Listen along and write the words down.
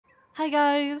Hi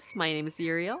guys, my name is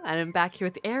Uriel, and I'm back here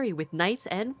with Erii with Knights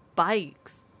and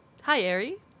Bikes. Hi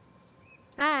Erii.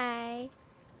 Hi.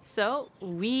 So,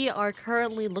 we are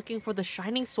currently looking for the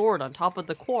shining sword on top of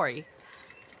the quarry.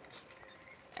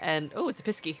 And, oh, it's a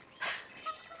pisky.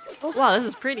 Oh. Wow, this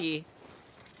is pretty.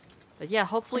 But yeah,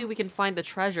 hopefully we can find the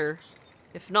treasure.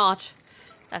 If not,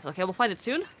 that's okay, we'll find it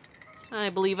soon. I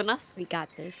believe in us. We got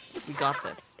this. We got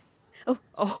this. Oh.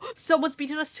 Oh, someone's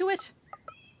beating us to it!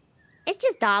 It's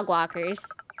just dog walkers.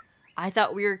 I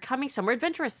thought we were coming somewhere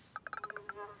adventurous.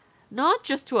 Not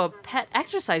just to a pet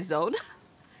exercise zone.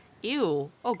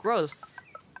 Ew. Oh, gross.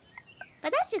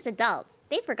 But that's just adults.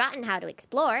 They've forgotten how to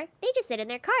explore. They just sit in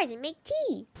their cars and make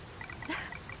tea.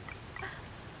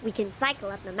 We can cycle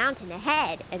up the mountain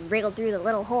ahead and wriggle through the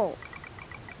little holes.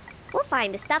 We'll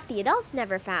find the stuff the adults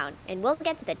never found, and we'll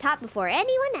get to the top before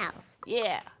anyone else.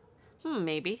 Yeah.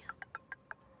 Maybe.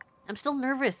 I'm still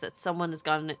nervous that someone has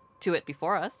gotten to it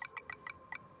before us.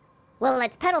 Well,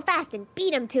 let's pedal fast and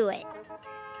beat them to it.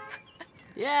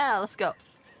 Yeah, let's go.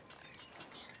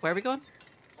 Where are we going?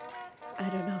 I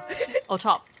don't know. Oh,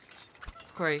 top.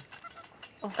 Corey.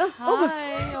 Oh,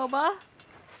 hi, Oba.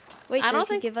 Wait, I don't does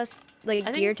he think- give us,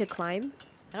 like, gear to climb?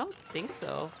 I don't think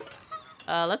so.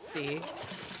 Let's see.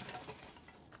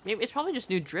 Maybe it's probably just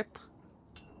new drip.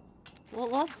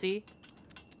 We'll have to see.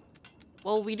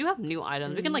 Well, we do have new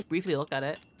items. We can, like, briefly look at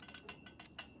it.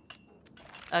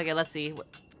 Okay, let's see.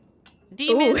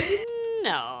 Demon.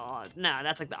 No,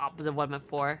 that's like the opposite of what I meant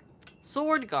for.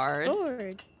 Sword guard.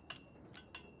 Sword.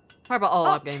 Fireball. Oh,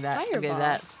 Oh, I'm getting that. I'm getting fireball.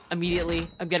 that. Immediately.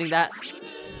 I'm getting that.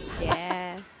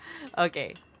 Yeah.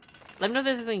 Okay. Let me know if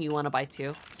there's anything you want to buy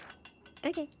too.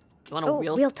 Okay. You want a Oh,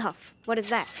 wheel? wheel tough. What is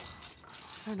that?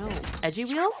 I don't know. Edgy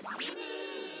wheels?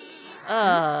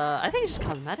 I think it's just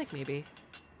cosmetic, maybe.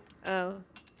 Oh.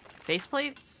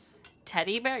 Faceplates?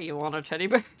 Teddy bear? You want a teddy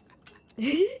bear?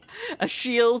 A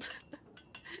shield?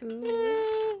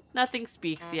 Nothing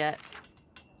speaks yet.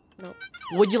 Nope.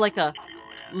 Would you like a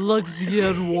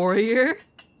Luxian warrior?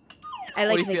 I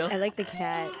What like do you feel? I like the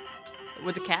cat.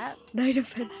 With a cat? Knight of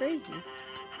Fantasy.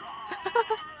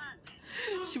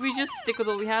 Should we just stick with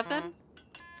what we have then?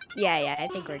 Yeah, I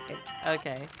think we're good.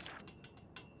 Okay.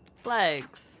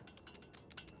 Flags.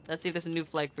 Let's see if there's a new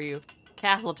flag for you.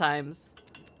 Castle times.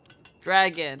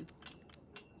 Dragon.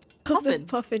 Puffin. The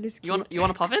puffin is cute. You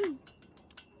want a puffin?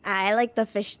 I like the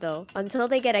fish though. Until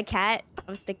they get a cat,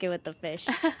 I'm sticking with the fish.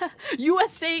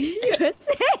 USA.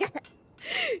 USA.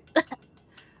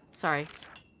 Sorry.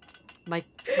 My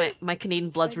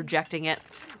Canadian blood's rejecting it.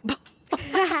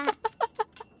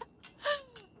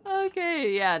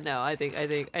 Okay, yeah, no, I think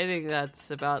that's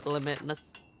about the limit. And that's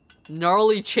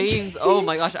gnarly chains. Oh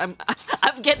my gosh, I'm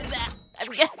getting that.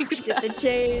 I'm getting Get the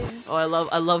chains. Oh, I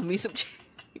love me some chains.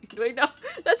 Wait, no,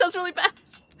 that sounds really bad.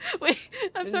 Wait,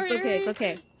 I'm sorry. It's okay. Erii. It's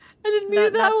okay. I didn't mean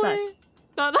it that not way. sus.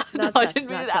 No, Not no, I sus, didn't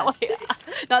mean not it that sus. way.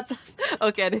 Not sus.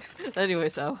 Okay, anyway,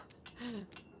 so.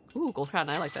 Ooh, gold crown.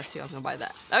 I like that too. I'm gonna buy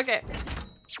that. Okay.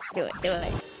 Do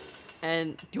it.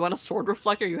 And do you want a sword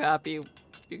reflector? You happy?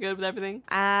 You good with everything?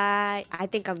 I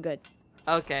think I'm good.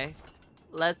 Okay.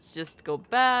 Let's just go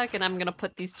back, and I'm gonna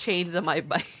put these chains on my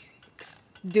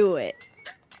bikes. Do it.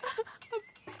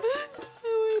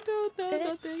 Oh,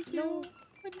 no, thank you. No.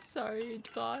 I'm sorry,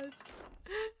 God.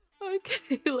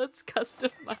 Okay, let's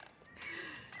customize.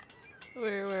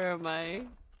 Where am I?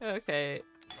 Okay,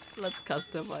 let's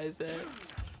customize it.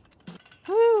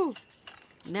 Woo!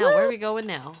 Now, where are we going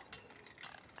now?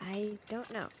 I don't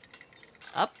know.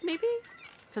 Up, maybe?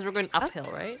 Because we're going uphill,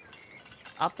 right?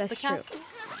 Up That's the true. castle?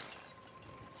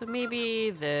 So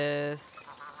maybe this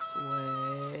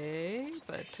way,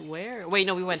 but where? Wait,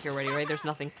 no, we went here already, right? There's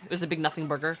nothing. It was a big nothing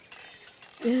burger.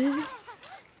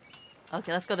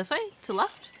 Okay, let's go this way, to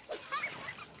left.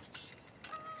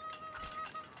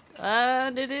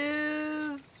 And it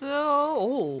is...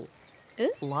 oh,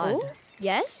 blood. Oh,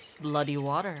 yes? Bloody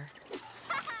water.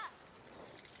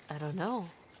 I don't know.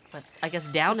 But I guess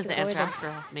down is the Let's answer go after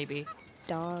all, maybe.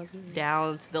 Dog.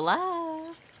 Down to the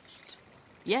left.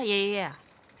 Yeah.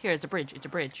 Here, it's a bridge.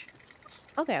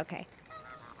 Okay.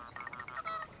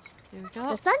 Here we go.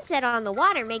 The sunset on the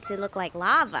water makes it look like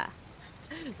lava.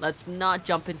 Let's not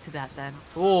jump into that then.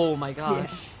 Oh my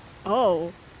gosh.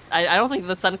 Oh. I don't think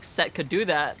the sunset could do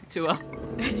that to a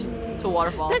to a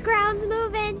waterfall. The ground's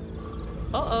moving.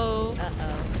 Uh-oh.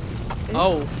 Uh-oh.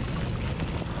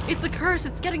 Oh. It's a curse.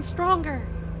 It's getting stronger.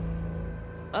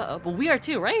 Uh-oh. But we are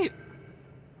too, right?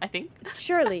 I think.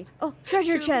 Surely. Oh,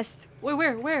 treasure Surely. chest. Wait,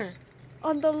 where?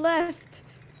 On the left.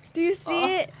 Do you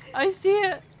see it? I see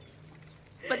it.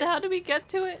 But how do we get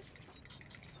to it?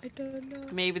 I don't know.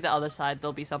 Maybe the other side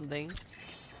there'll be something.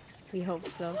 We hope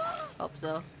so. Hope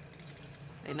so.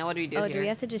 Okay, now what do we do Oh, here? do we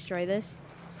have to destroy this?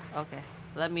 Okay.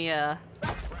 Let me,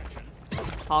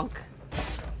 honk.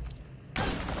 There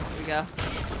we go.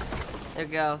 There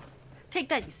we go. Take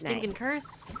that, you stinking Nice.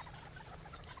 curse.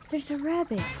 There's a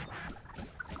rabbit.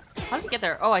 How did we get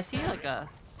there? Oh, I see like a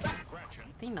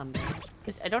thing on there.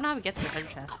 I don't know how we get to the treasure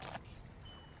chest.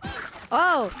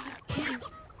 Oh!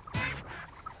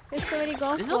 There's so many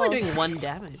golf This is balls. only doing 1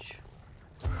 damage.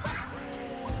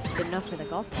 It's enough for the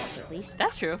golf balls, at least.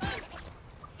 That's true.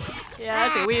 Yeah,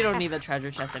 that's it. We don't need the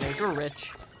treasure chest anyways. We're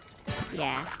rich.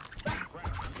 Yeah.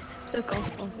 The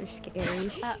golf balls are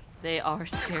scary. They are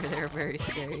scary. They're very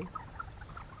scary.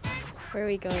 Where are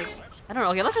we going? I don't know.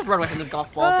 Okay, let's just run away from the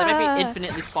golf balls. They might be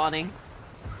infinitely spawning.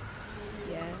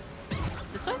 Yeah.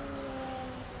 This way?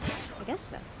 I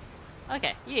guess so.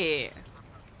 Okay. Yeah.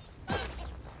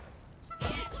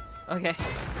 Okay.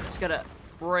 Just gotta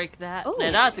break that. Oh.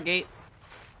 And that's a gate.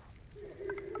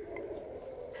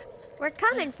 We're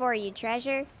coming for you,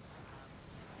 treasure.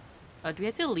 Do we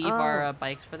have to leave our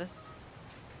bikes for this?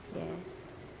 Yeah.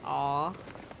 Aw.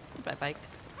 Goodbye, bike.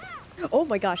 Oh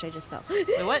my gosh, I just fell.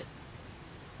 Wait, what?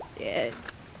 Yeah.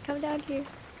 Come down here.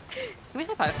 Give me a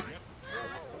high five.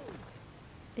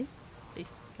 Eh? Please.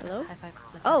 Hello? High five.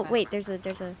 Let's Oh high five. wait, there's a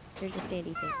standy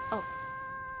thing. Oh.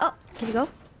 Oh, can you go?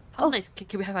 Oh, nice.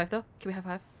 Can we high five though? Can we high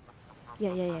five?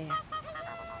 Yeah.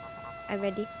 I'm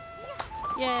ready.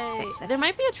 Yay! Thanks, There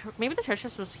might be a maybe the treasure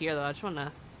chest was here though. I just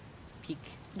wanna peek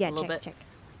Yeah, a little bit. check.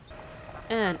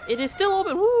 And it is still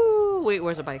open. Woo! Wait,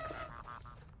 where's the bikes?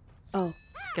 Oh.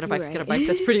 Get our You're bikes. Get our right. bikes.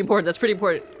 That's pretty important. That's pretty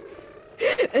important.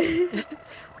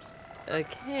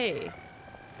 Okay.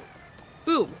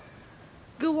 Boom.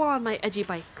 Go on, my edgy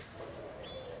bikes.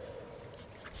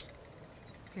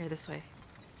 Here, this way.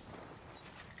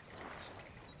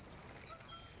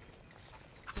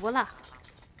 Voila.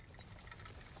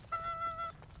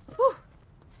 Whew.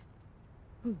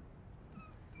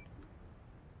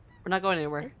 We're not going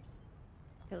anywhere.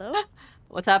 Hello?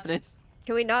 What's happening?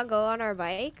 Can we not go on our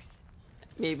bikes?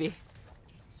 Maybe.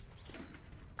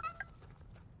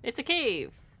 It's a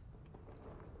cave.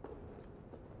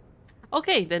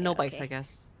 Okay, then no Yeah, bikes, okay. I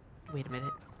guess. Wait a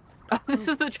minute. Oh, this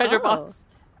is the treasure Oh. box.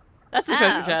 That's the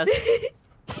treasure chest.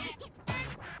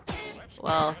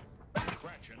 Well,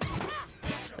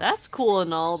 that's cool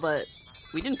and all, but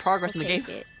we didn't progress in the game.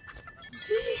 Take it.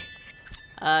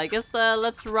 I guess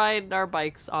let's ride our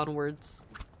bikes onwards.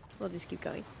 We'll just keep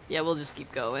going. Yeah, we'll just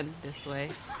keep going this way.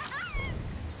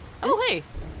 Oh, hey!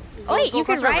 Oh, wait, Go you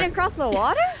can across the ride river. across the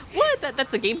water? What?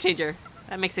 That's a game changer.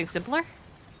 That makes things simpler.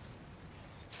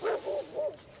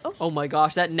 Oh my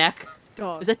gosh, that neck.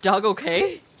 Dog. Is that dog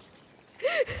okay?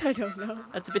 I don't know.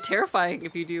 That's a bit terrifying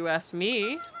if you do ask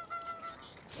me.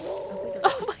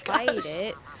 Oh my Fight gosh.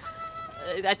 it.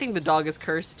 I think the dog is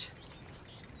cursed.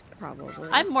 Probably.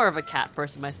 I'm more of a cat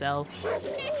person myself.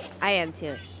 I am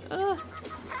too. Ugh.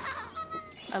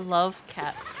 I love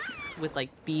cats with like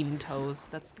bean toes.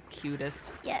 That's the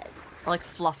cutest. Yes. Or like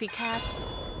fluffy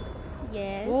cats.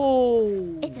 Yes.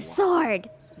 Whoa. It's a sword.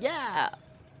 Yeah.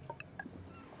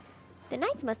 The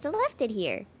knights must have left it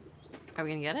here. Are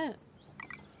we gonna get it?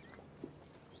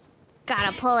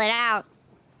 Gotta pull it out.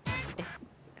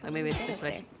 Or maybe it's Get this it way.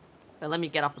 there. But let me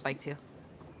get off the bike too.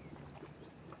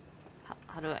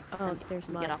 How do I? Oh, there's Let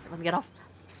me mud. get off. Let me get off.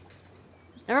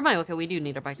 Never mind. Okay, we do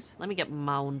need our bikes. Let me get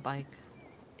my own bike.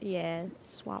 Yeah,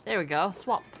 swap. There we go.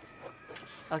 Swap.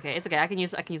 Okay, it's okay. I can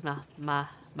use my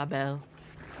bell.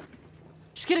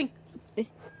 Just kidding.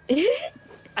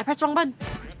 I pressed the wrong button.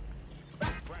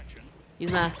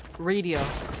 Use my radio.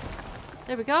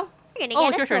 There we go. You're gonna Oh, get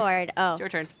it's a your turn. sword. Oh, It's your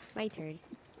turn. my turn.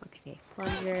 Okay,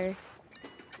 plunger.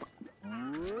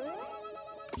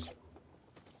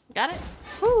 Got it?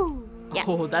 Woo. Yeah.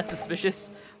 Oh, that's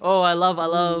suspicious. Oh, I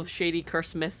love shady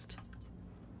curse mist.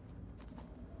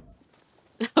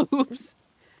 Oops.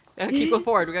 We gotta keep going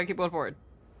forward. We gotta keep going forward.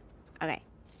 Okay.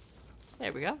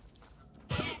 There we go.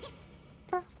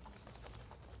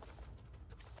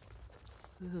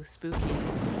 Ooh, spooky.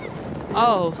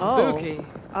 Oh, spooky.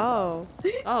 Oh.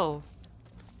 Oh.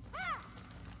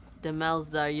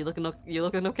 Demelza, you looking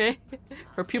okay?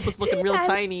 Her pupils looking real Yeah.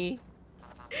 tiny.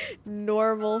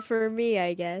 Normal for me,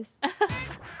 I guess.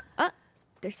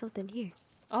 There's something here.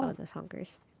 Oh, Oh. that's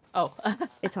honkers. Oh.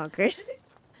 It's honkers.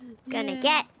 Gonna Yeah.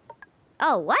 get.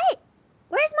 Oh, what?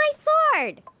 Where's my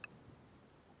sword?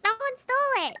 Someone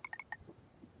stole it.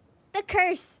 The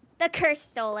curse. The curse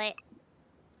stole it.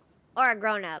 Or a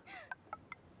grown-up.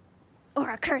 Or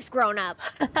a cursed grown-up.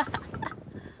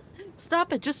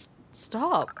 Stop it. Just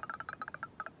stop.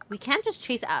 We can't just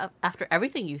chase after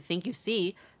everything you think you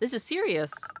see. This is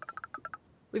serious.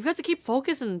 We've got to keep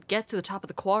focused and get to the top of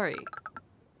the quarry.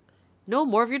 No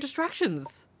more of your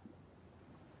distractions.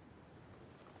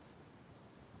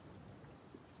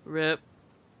 Rip.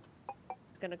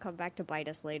 It's gonna come back to bite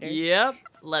us later. Yep.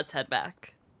 Let's head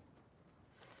back.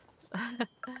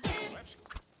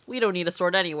 We don't need a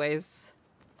sword anyways.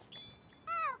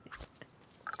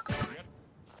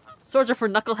 Swords are for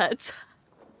knuckleheads.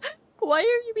 Why are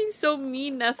you being so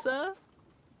mean, Nessa?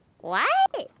 What?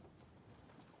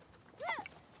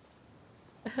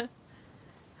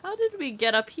 How did we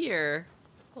get up here?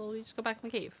 Well, we just go back in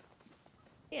the cave.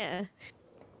 Yeah.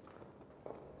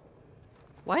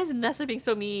 Why is Nessa being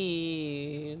so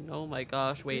mean? Oh my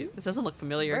gosh, wait. This doesn't look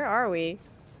familiar. Where are we?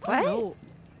 Oh, What? no.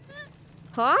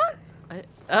 Huh?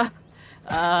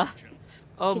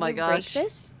 Oh Can my you gosh. break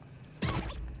this?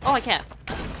 Oh, I can't.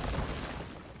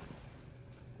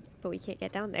 But we can't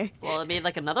get down there. Well, it made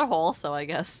like another hole, so I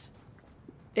guess.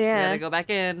 We Yeah. gotta go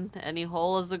back in. Any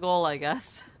hole is a goal, I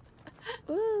guess.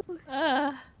 Ooh. Did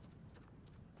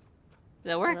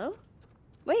that work? Hello?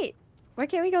 Wait. Why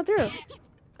can't we go through?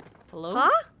 Hello?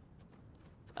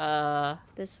 Huh?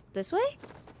 This way?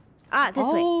 Ah, this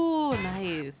way. Oh,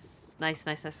 nice.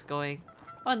 Nice going.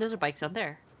 Oh, and there's a bike down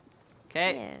there.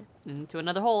 Okay. Yeah. Into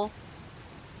another hole.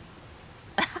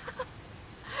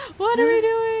 What are we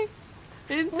doing?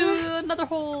 Into another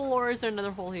hole, or is there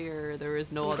another hole here? There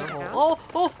is no other hole.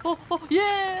 Oh,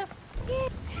 yeah! Yeah.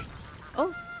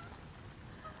 Oh.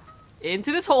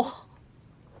 Into this hole.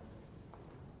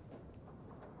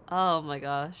 Oh my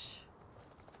gosh.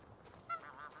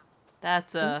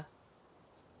 That's a...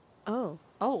 Oh.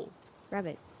 Oh.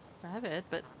 Rabbit. Rabbit,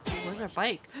 but where's our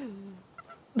bike?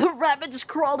 The rabbit just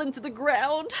crawled into the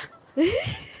ground.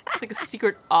 It's like a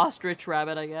secret ostrich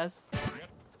rabbit, I guess.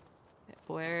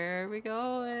 Where are we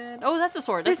going? Oh, that's a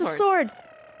sword. That's There's a sword.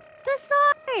 The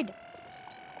sword!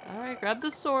 Alright, grab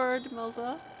the sword,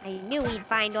 Melza. I knew we'd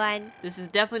find one. This is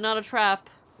definitely not a trap.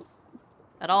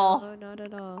 At all. No, not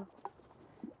at all.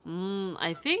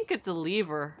 I think it's a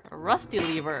lever. A rusty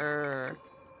lever.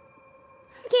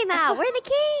 Came out. We're the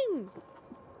king.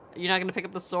 You're not gonna pick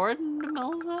up the sword,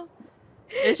 Melza?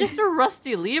 It's just a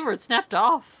rusty lever. It snapped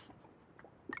off.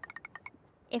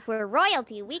 If we're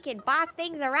royalty, we can boss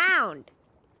things around.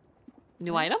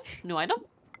 New item? New item?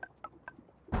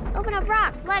 Open up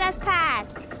rocks. Let us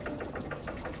pass.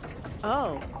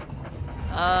 Oh.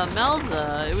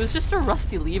 Melza, it was just a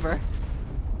rusty lever.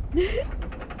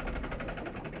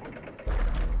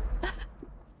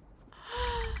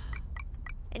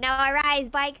 And now arise,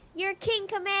 bikes. Your king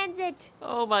commands it.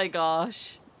 Oh my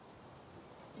gosh.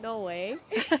 No way.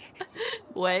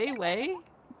 Way.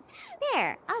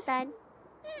 There. All done.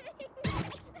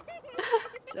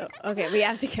 So, okay, we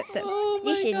have to get them. Oh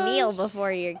my You should gosh. kneel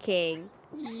before your king.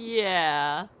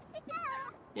 Yeah.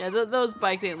 Yeah, those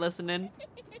bikes ain't listening.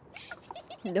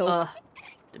 Nope.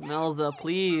 Melza,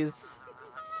 please.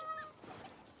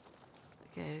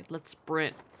 Okay, let's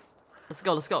sprint. Let's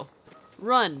go.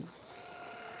 Run.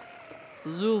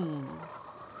 Zoom.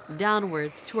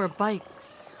 Downwards to our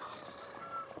bikes.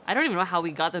 I don't even know how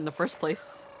we got there in the first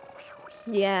place.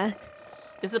 Yeah.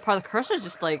 Is it part of the curse or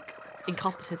just like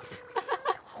incompetence?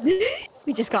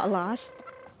 We just got lost.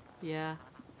 Yeah.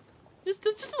 Just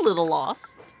a little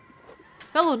lost.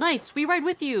 Fellow knights, we ride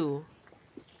with you.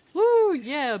 Woo,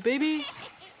 yeah, baby.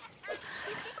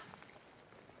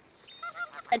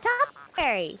 The top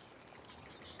fairy.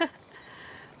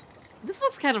 This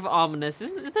looks kind of ominous.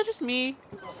 Is that just me?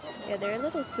 Yeah, they're a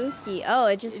little spooky. Oh,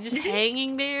 it just... Just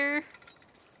hanging there?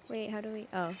 Wait, how do we...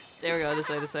 Oh. There we go,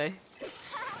 this way.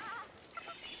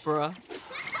 Bruh.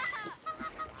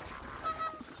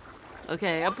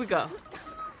 Okay, up we go.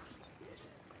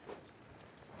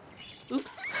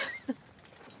 Oops.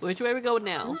 Which way we go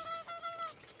now?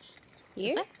 This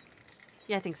Here? way?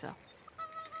 Yeah, I think so.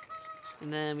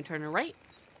 And then we turn right.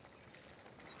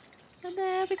 And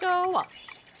then we go up.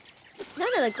 None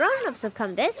of the grown-ups have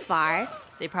come this far.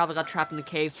 They probably got trapped in the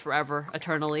caves forever,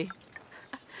 eternally.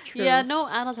 True. Yeah, no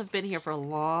adults have been here for a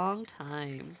long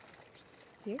time.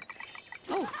 Here?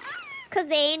 Oh. It's because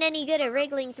they ain't any good at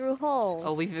wriggling through holes.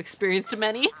 Oh, we've experienced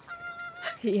many.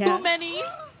 Yeah. Too many.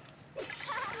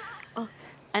 Oh.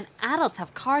 And adults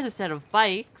have cars instead of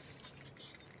bikes.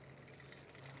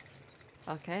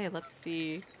 Okay, let's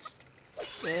see.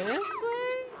 This way?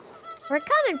 We're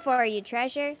coming for you,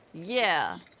 treasure.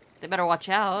 Yeah. They better watch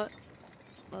out.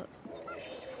 What?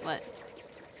 What?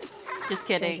 Just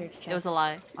kidding. Treasure It was a chest.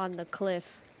 lie. On the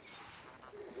cliff.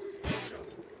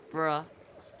 Bruh.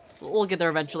 We'll get there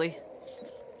eventually.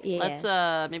 Yeah.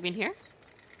 Let's, maybe in here?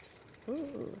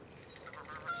 Ooh.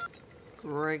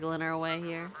 Wriggling our way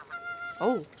here.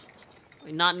 Oh.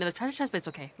 Wait, not near the treasure chest, but it's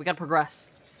okay. We gotta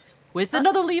progress. With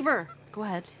another lever. Go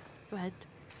ahead.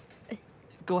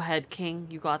 Go ahead, King.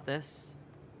 You got this.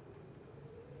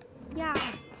 Yeah.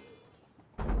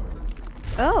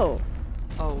 Oh.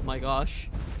 Oh my gosh.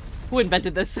 Who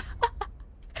invented this?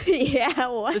 Yeah,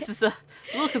 what? This is a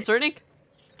little concerning.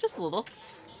 Just a little.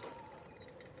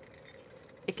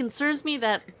 It concerns me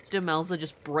that Demelza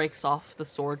just breaks off the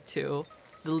sword too.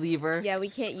 The lever. Yeah, we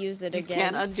can't use it You again.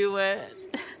 can't undo it.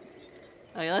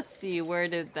 Okay, let's see.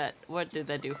 What did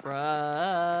that do for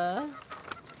us?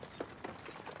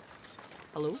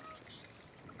 Hello?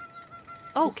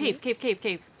 Oh, cave.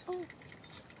 Oh.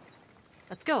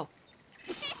 Let's go.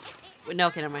 Wait, no,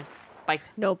 okay, never mind. Bikes.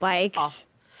 No bikes. Off.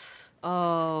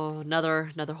 Oh, another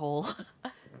hole.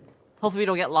 Hopefully we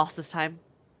don't get lost this time.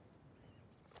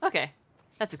 Okay,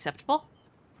 that's acceptable.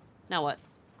 Now what?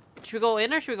 Should we go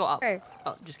in or should we go up? Sure.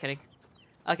 Oh, just kidding.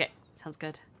 Okay, sounds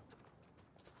good.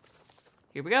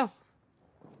 Here we go.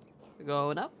 We're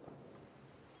going up.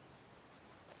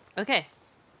 Okay.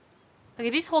 Okay,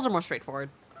 these holes are more straightforward.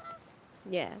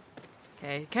 Yeah.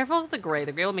 Okay, careful with the gray.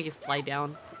 The gray will make you slide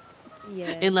down.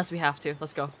 Yeah. Unless we have to.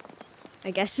 Let's go.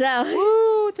 I guess so.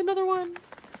 Woo, it's another one.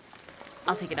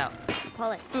 I'll take it out.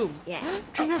 Pull it. Boom. Yeah.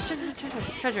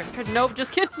 Treasure. Nope,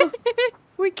 just kidding.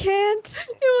 We can't.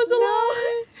 It was a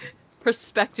lie.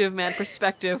 Perspective, man.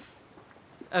 Perspective.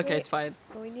 Okay, Wait. it's fine.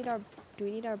 Do we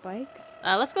need our bikes?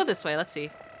 Let's go this way. Let's see.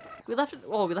 We left it.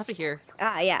 Oh, we left it here.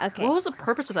 Ah, yeah, okay. What was the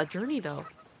purpose of that journey, though?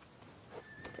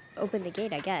 Open the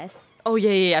gate, I guess. Oh,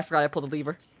 yeah. I forgot I pulled the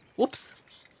lever. Whoops.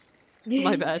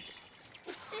 My bad.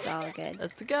 It's all good.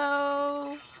 Let's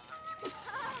go.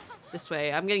 This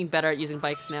way. I'm getting better at using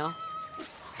bikes now.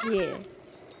 Yeah.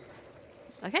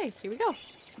 Okay, here we go.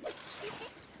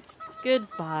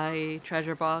 Goodbye,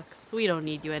 treasure box. We don't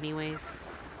need you anyways.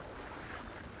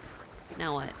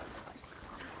 Now what?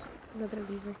 Another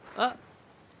lever. Oh,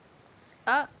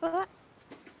 Ah.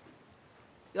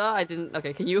 I didn't.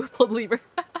 Okay, can you pull the lever?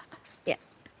 Yeah.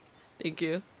 Thank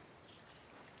you.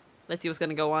 Let's see what's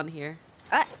gonna go on here.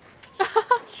 Ah.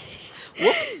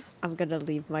 Whoops. I'm gonna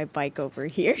leave my bike over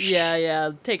here.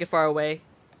 Yeah. Take it far away.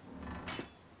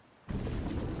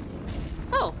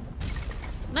 Oh.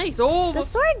 Nice. Oh. The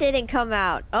sword didn't come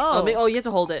out. Oh. Oh, you have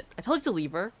to hold it. I told you it's a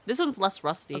lever. This one's less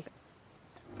rusty.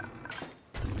 Okay.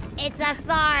 It's a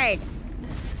sword.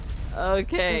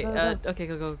 Okay. Go. Okay.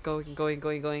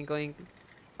 Going.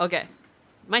 Okay.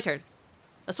 My turn.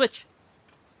 Let's switch.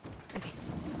 Okay.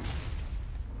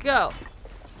 Go.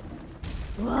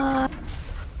 What?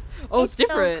 Oh, it's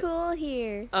different. So cool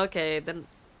here. Okay, then.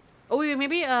 Oh wait,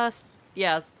 maybe yeah,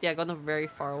 go on the very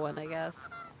far one, I guess.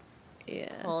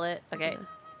 Yeah. Pull it. Okay. Yeah.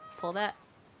 Pull that.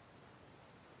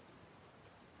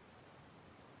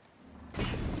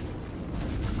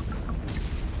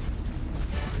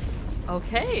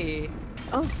 Okay.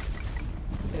 Oh.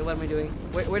 Wait, what am I doing?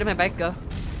 Where did my bike go?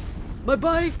 My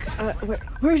bike!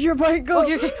 Where'd your bike go?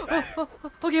 Okay.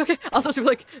 Okay. I was supposed to be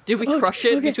like, did we crush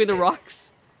it between the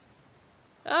rocks?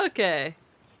 Okay.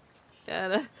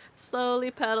 Gotta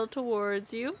slowly paddle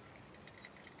towards you.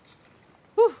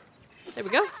 Whew. There we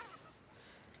go.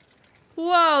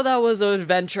 Wow, that was an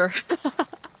adventure.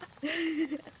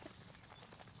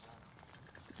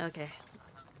 Okay.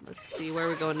 Let's see where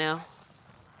we go now.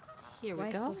 Here we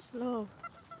Why go. so slow?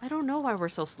 I don't know why we're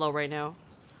so slow right now.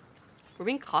 We're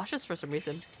being cautious for some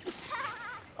reason.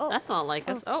 Oh. That's not like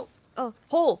us. Oh. Oh.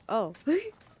 Hole. Oh.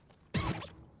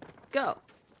 Go.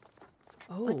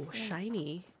 Oh, What's that?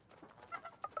 shiny.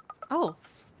 Oh.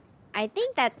 I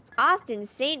think that's Austin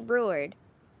St. Breward.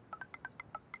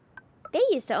 They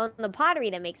used to own the pottery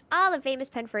that makes all the famous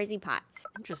Penferzy pots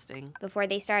Interesting. before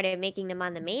they started making them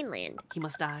on the mainland. He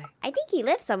must die. I think he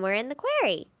lived somewhere in the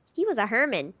quarry. He was a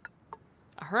herman.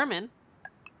 A Herman?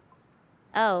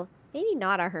 Oh, maybe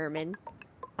not a herman.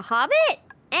 A hobbit?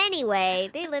 Anyway,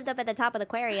 they lived up at the top of the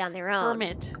quarry on their own.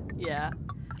 Hermit. Yeah.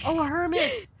 Oh, a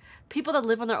hermit! People that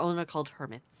live on their own are called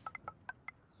hermits.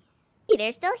 Hey,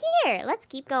 they're still here. Let's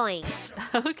keep going.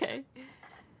 Okay.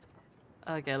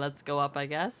 Okay, let's go up, I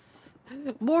guess.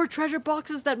 More treasure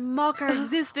boxes that mock our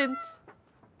existence.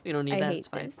 We don't need that, it's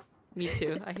fine. This. Me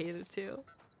too. I hate it too.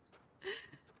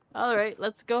 Alright,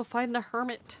 let's go find the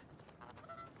hermit.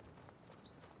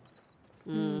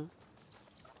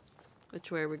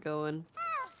 Which way are we going?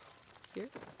 Here?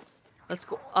 Let's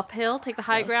go uphill, take the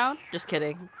high ground. Just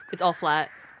kidding. It's all flat.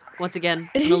 Once again,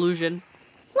 an illusion.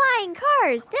 Flying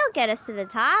cars. They'll get us to the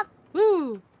top.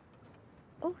 Woo!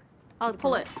 Oh, I'll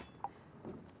pull it.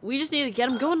 We just need to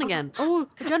get him going again. Oh,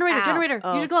 a generator, Ow. generator.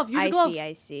 Oh, Use your glove, use your glove.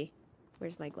 I see.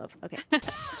 Where's my glove? Okay.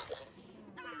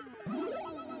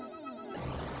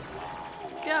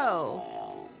 Go.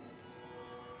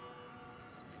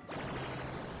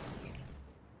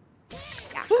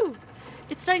 Woo!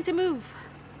 It's starting to move.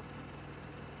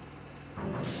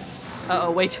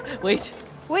 Uh-oh, wait. Wait,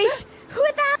 who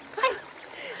that was?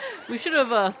 We should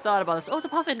have thought about this. Oh, it's a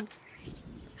puffin.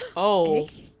 Oh.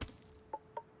 Egg?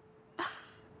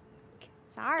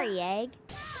 Sorry, egg.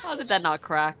 How did that not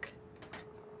crack?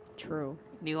 True.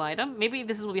 New item? Maybe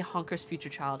this will be Honker's future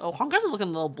child. Oh, Honker's is looking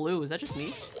a little blue. Is that just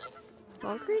me?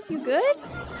 Bonkers, you good?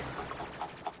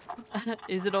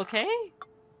 Is it okay?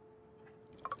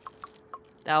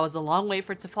 That was a long way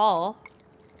for it to fall.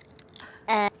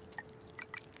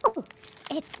 Oh,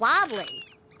 it's wobbling.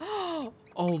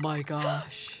 Oh my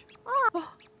gosh.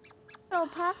 Oh, little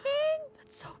puffin?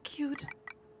 That's so cute.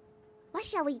 What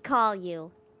shall we call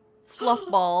you?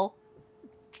 Fluffball.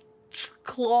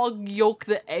 Clog Yolk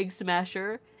the Egg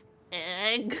Smasher.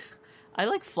 Egg. I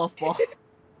like Fluffball.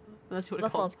 That's what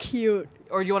it calls. Fluffball's cute.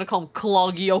 Or do you want to call him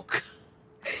Clog Yolk?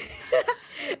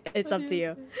 It's up to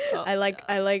you. Oh, I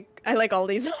like all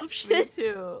these me options.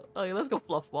 too. Okay, let's go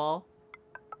Fluffball.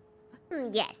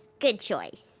 Yes, good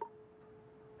choice.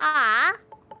 Ah,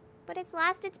 but it's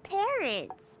lost its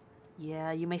parents.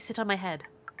 Yeah, you may sit on my head.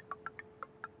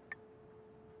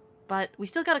 But we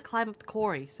still gotta climb up the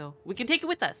quarry, so we can take it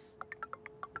with us.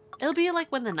 It'll be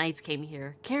like when the knights came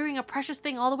here, carrying a precious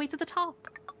thing all the way to the top.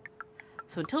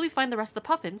 So until we find the rest of the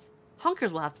puffins,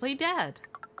 Honkers will have to play dad.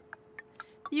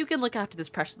 You can look after this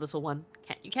precious little one,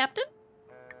 can't you, Captain?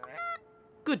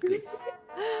 Good goose.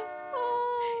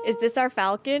 Oh, Is this our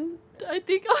falcon? I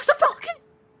think. Oh, it's a falcon!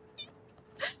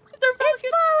 It's our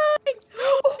falcon! It's following!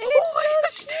 Oh my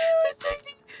gosh!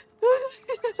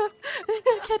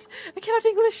 I cannot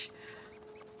English.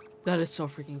 That is so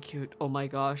freaking cute. Oh my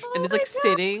gosh. And it's like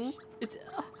sitting. It's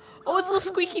oh, it's little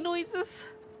squeaky noises.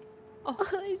 Oh,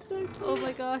 It's so cute. oh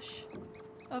my gosh.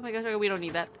 Oh my gosh, okay, we don't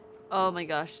need that. Oh my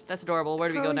gosh, that's adorable. Where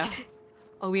do we go now?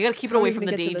 Oh, we gotta keep it away from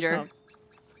the danger.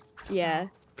 Yeah,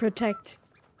 protect.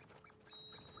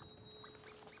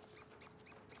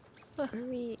 Are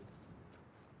we?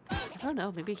 I don't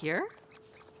know, maybe here?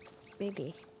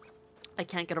 Maybe. I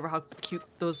can't get over how cute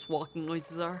those walking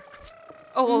noises are.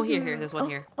 Oh, here, there's one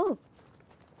here. Oh,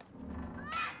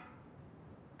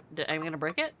 I'm gonna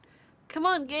break it? Come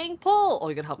on, gang, pull! Oh,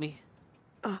 you gotta help me.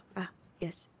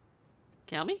 yes,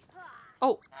 Can you help me?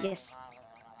 Oh, yes.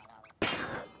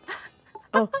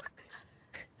 Oh.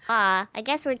 I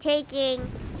guess we're taking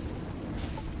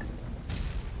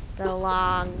the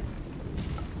long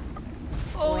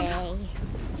way.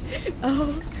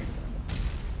 Oh,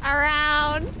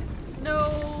 Around.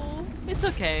 no. It's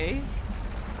okay.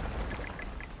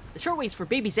 The short way's for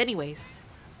babies anyways.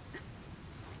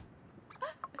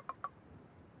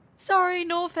 Sorry,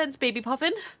 no offense, baby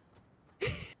puffin.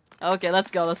 Okay,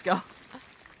 let's go.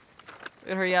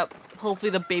 Hurry up. Hopefully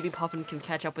the baby puffin can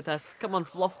catch up with us. Come on,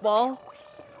 Fluffball.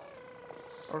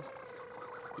 Or,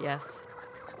 yes.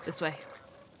 This way.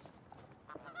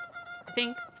 I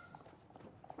think.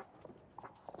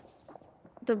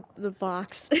 The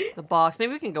box. The box.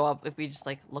 Maybe we can go up if we just,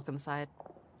 like, look inside.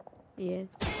 Yeah.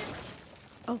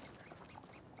 Oh.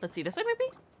 Let's see. This way,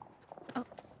 maybe? Oh,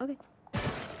 okay.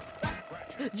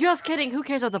 Just kidding. Who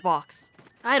cares about the box?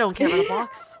 I don't care about the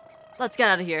box. Let's get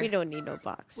out of here. We don't need no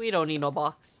box. We don't need no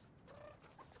box.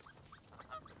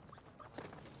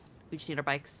 We just need our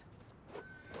bikes.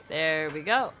 There we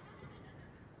go.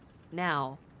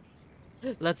 Now,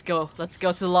 let's go. Let's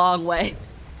go to the long way.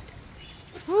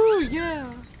 Woo,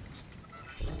 yeah.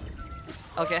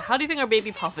 Okay, how do you think our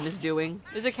baby puffin is doing?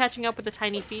 Is it catching up with the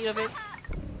tiny feet of it?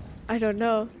 I don't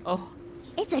know. Oh,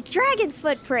 It's a dragon's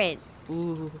footprint.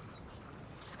 ooh.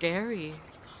 Scary.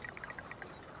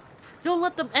 Don't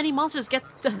let any monsters get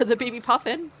the baby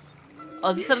puffin. Oh,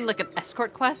 is this something like an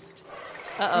escort quest?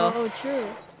 Uh-oh. Oh, true.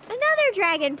 Another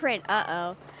dragon print.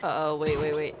 Uh-oh. Uh-oh,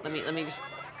 wait. Let me just...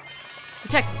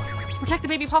 Protect the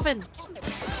baby puffin!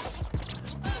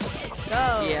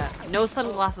 Go. Yeah, no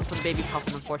sunglasses for the baby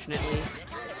puffin, unfortunately.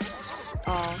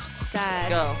 Oh, sad.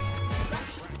 Go.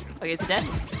 Okay, is it dead?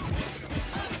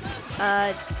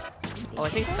 Oh, I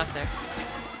think it's stuck there.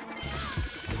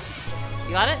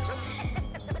 You got it?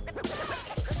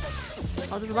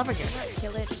 Oh, there's a lever here.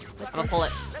 Kill it. with I'm gonna this. pull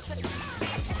it.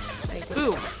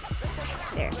 Boom!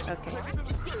 There, okay.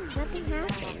 Nothing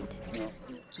happened.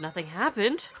 Nothing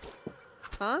happened?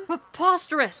 Huh?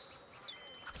 Preposterous!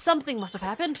 Something must have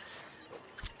happened.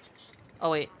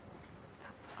 Oh, wait.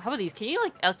 How about these? Can you,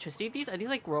 like, electricity these? Are these,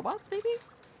 like, robots, maybe?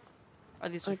 Or are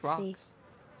these just Let's rocks? see.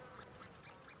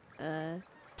 I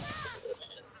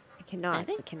cannot.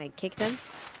 Anything? Can I kick them?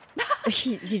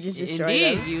 you just destroy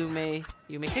Indeed, them.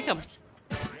 you may kick them.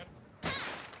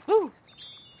 Woo!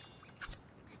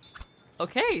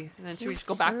 Okay, and then should we just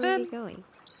go back Where then? are we going?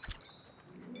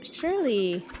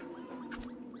 Surely.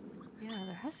 Yeah,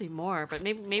 there has to be more, but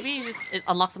maybe it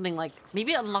unlocks something like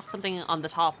maybe it unlocks something on the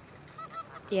top.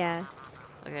 Yeah.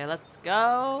 Okay, let's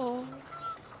go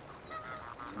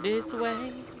this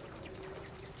way.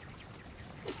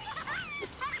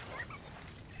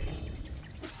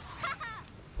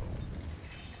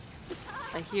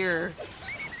 I hear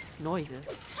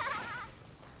noises.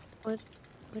 What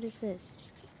is this?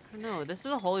 I don't know. This is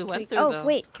the hole we went Wait, through, oh, though.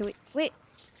 wait. Can we... Wait.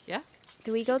 Yeah?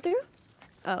 Do we go through?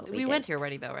 Oh, We went here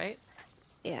already, though, right?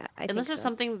 Yeah, I Unless think there's so.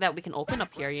 something that we can open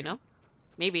up here, you know?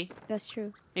 Maybe. That's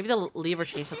true. Maybe the lever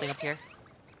changed something up here.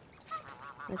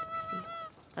 Let's see.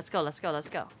 Let's go, let's go, let's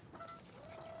go.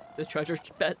 The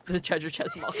treasure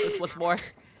chest box is what's more.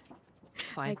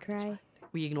 It's fine. I cry.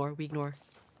 We ignore, we ignore.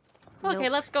 Nope. Okay,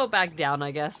 let's go back down,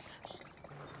 I guess.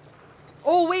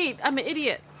 Oh, wait! I'm an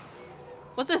idiot!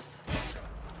 What's this?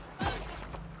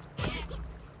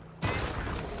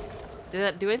 Did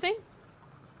that do anything?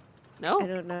 No? I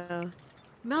don't know.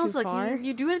 Melza, far? can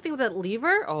you do anything with that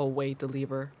lever? Oh, wait, the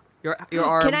lever. Your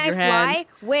arm, Can I your fly? hand.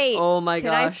 Wait. Oh my Can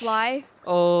gosh. I fly?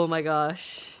 Oh my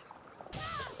gosh.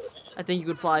 I think you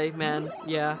could fly, man.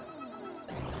 Yeah.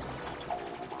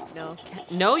 No.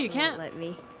 No, you It won't can't. let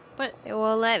me. But It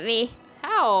won't let me.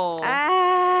 how?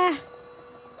 Ah.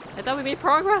 I thought we made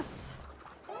progress.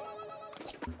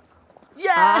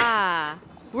 Yes! Ah.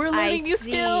 We're learning new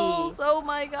see. skills. Oh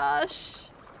my gosh.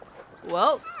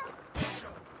 Well,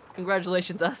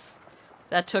 congratulations, us.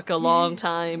 That took a long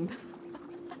time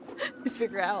to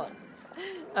figure out.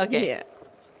 Okay. Yeah.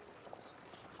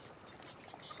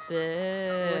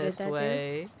 This that do?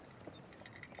 way.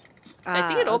 I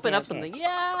think it opened up something.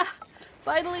 Yeah!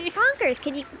 Finally! Conkers,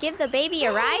 can you give the baby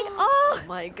a ride? Oh! Oh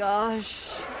my gosh.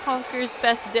 Honker's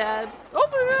best dad. Oh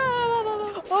my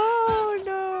god! Oh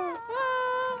no!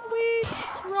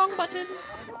 Wrong button.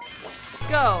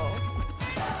 Go.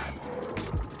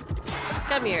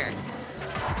 Come here.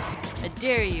 I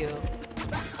dare you.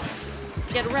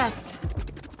 Get wrecked.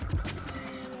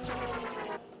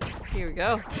 Here we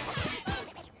go.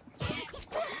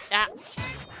 Ah,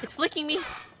 it's flicking me.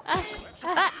 Ah,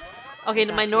 ah. Okay,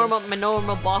 my normal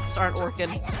bops aren't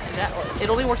working. It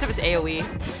only works if it's AOE.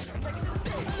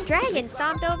 Dragon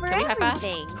stomped over Can we high five?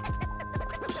 everything.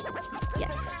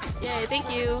 Yes. Yay, thank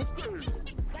you.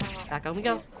 Back on we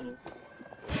go.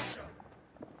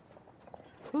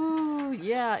 Ooh,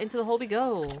 yeah, into the hole we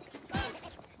go.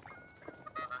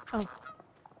 Oh.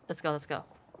 Let's go, let's go.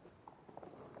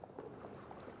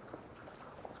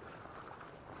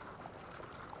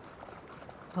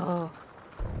 Oh.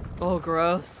 Oh,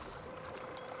 gross.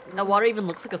 That water even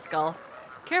looks like a skull.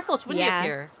 Careful, it's windy up Yeah.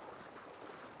 here.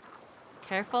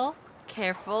 Careful,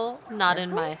 careful. Not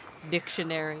in my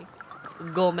dictionary.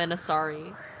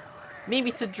 Gomenasari. Maybe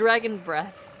it's a dragon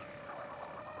breath.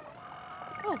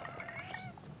 Oh,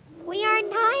 We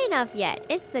aren't high enough yet.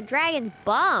 It's the dragon's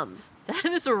bum. that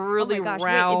is a really oh my gosh,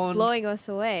 round... Wait, it's blowing us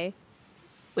away.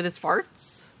 With its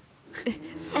farts?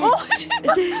 Oh!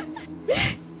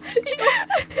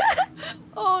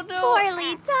 Oh no!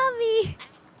 Poorly tummy.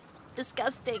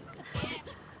 Disgusting.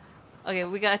 Okay,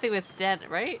 we got. I think we stand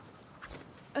right.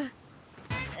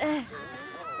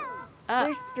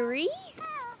 There's 3?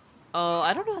 Oh,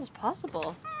 I don't know how it's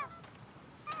possible.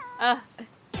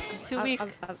 Too weak.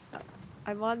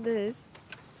 I'm on this.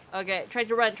 Okay, trying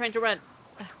to run, trying to run.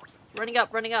 Running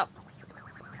up, running up.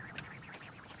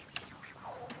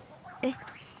 Is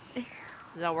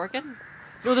that working?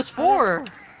 No, there's 4.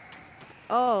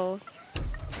 Oh.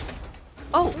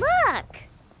 Oh, Look!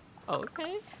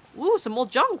 okay. Ooh, some old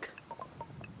junk.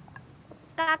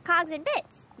 It's got cogs and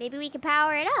bits. Maybe we can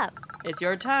power it up. It's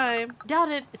your time. Doubt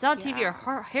it. It's not a TV Yeah.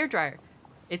 or hair dryer.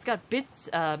 It's got bits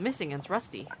missing and it's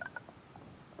rusty.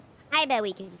 I bet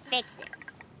we can fix it.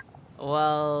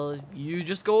 Well, you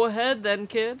just go ahead then,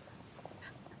 kid.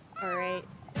 Alright.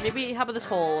 Maybe, how about this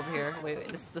hole over here? Wait,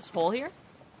 this hole here?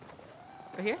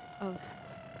 Right here? Oh.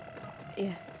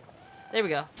 Yeah. There we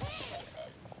go.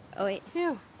 Oh, wait.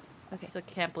 Phew. Okay. Still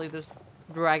can't believe there's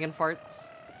dragon farts.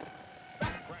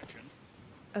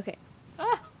 Okay.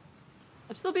 Ah!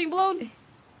 I'm still being blown.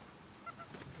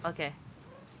 Okay.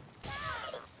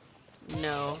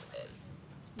 No.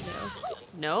 No.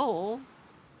 No.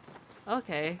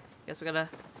 Okay. Guess we gotta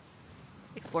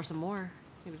explore some more.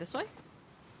 Maybe this way?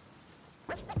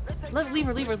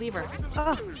 Lever, lever, lever.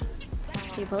 Oh.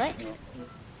 Can you pull it? This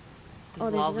Oh,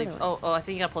 is there's wild another lever. one. Oh, I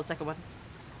think you gotta pull the second one.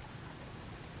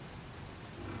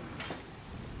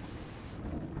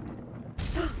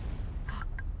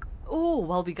 Oh,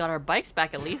 well, we got our bikes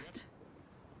back at least.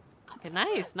 Okay,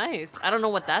 nice, nice. I don't know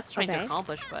what that's trying to Okay.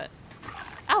 accomplish, but...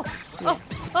 Ow! Yeah.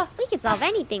 Oh! We can solve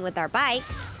anything with our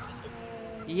bikes.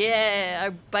 Yeah,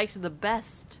 our bikes are the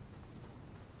best.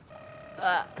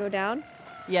 Go down?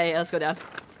 Yeah, let's go down.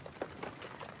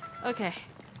 Okay.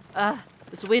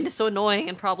 This wind is so annoying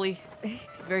and probably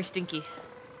very stinky.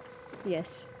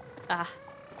 Yes.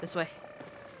 This way.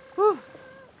 Whew.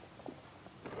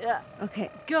 Yeah. Okay.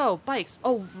 Go, bikes.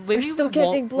 Oh, maybe We're still we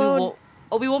getting blown. We won't,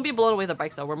 oh, we won't be blown away with our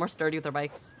bikes though. We're more sturdy with our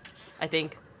bikes. I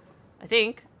think.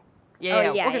 Yeah,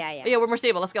 Oh, yeah, okay. yeah. Yeah, we're more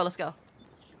stable. Let's go.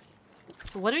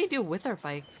 So what do we do with our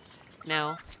bikes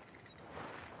now?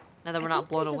 Now that we're not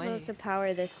blown away. We're supposed to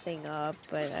power this thing up,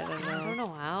 but I don't know. I don't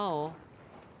know how.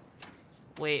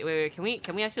 Wait. Can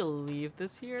we actually leave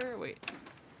this here? Wait.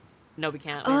 No, we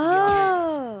can't. We have to be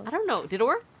on it. I don't know. Did it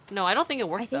work? No, I don't think it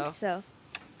worked though. I think so.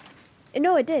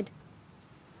 No, it did.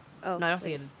 Oh. No, I don't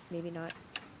think it did. Maybe not.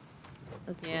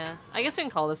 Let's see. Yeah. I guess we can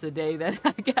call this a day then,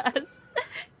 I guess.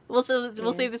 We'll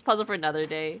save this puzzle for another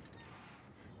day.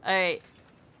 Alright.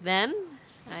 Then,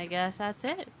 I guess that's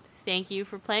it. Thank you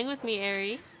for playing with me,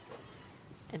 Erii.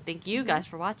 And thank you guys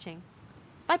for watching.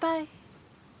 Bye-bye.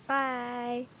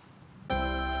 Bye.